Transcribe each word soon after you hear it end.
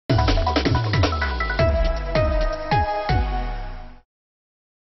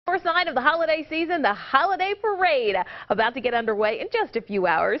sign of the holiday season, the Holiday Parade, about to get underway in just a few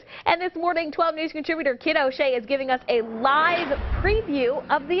hours. And this morning, 12 News contributor Kid O'Shea is giving us a live preview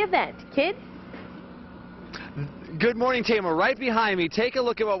of the event. Kid? Good morning, Tama. Right behind me, take a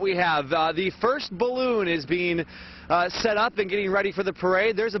look at what we have. The first balloon is being set up and getting ready for the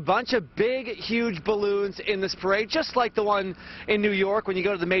parade. There's a bunch of big, huge balloons in this parade, just like the one in New York when you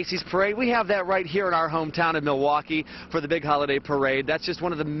go to the Macy's parade. We have that right here in our hometown of Milwaukee for the big holiday parade. That's just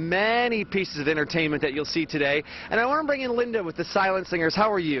one of the many pieces of entertainment that you'll see today. And I want to bring in Linda with the Silent Singers.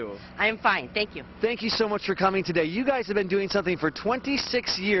 How are you? I'm fine, thank you. Thank you so much for coming today. You guys have been doing something for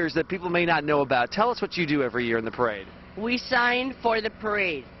 26 years that people may not know about. Tell us what you do every year in the parade. We sign for the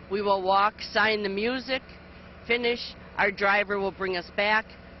parade. We will walk, sign the music, finish. Our driver will bring us back.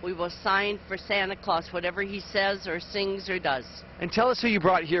 We will sign for Santa Claus, whatever he says or sings or does. And tell us who you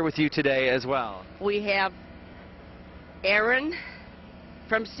brought here with you today as well. We have Aaron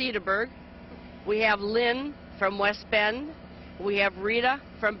from Cedarburg. We have Lynn from West Bend. We have Rita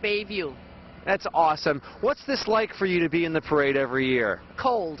from Bayview. That's awesome. What's this like for you to be in the parade every year?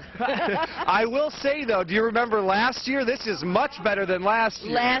 Cold. I will say, though, do you remember last year? This is much better than last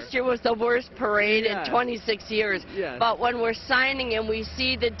year. Last year was the worst parade in 26 years. Yes. But when we're signing and we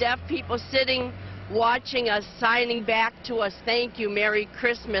see the deaf people sitting, watching us, signing back to us, thank you, Merry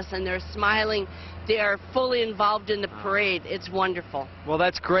Christmas, and they're smiling. They are fully involved in the parade. It's wonderful. Well,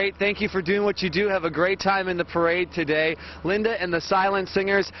 that's great. Thank you for doing what you do. Have a great time in the parade today. Linda and the Silent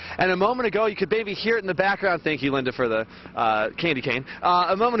Singers. And a moment ago, you could maybe hear it in the background. Thank you, Linda, for the candy cane.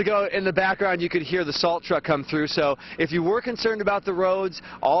 A moment ago, in the background, you could hear the salt truck come through. So if you were concerned about the roads,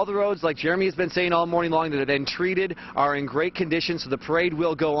 all the roads, like Jeremy has been saying all morning long, that have been treated are in great condition, so the parade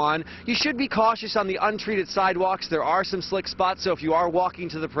will go on. You should be cautious on the untreated sidewalks. There are some slick spots, so if you are walking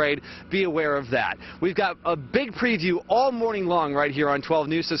to the parade, be aware of that. We've got a big preview all morning long right here on 12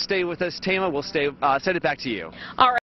 News, so stay with us. Tama, we'll send it back to you. All right.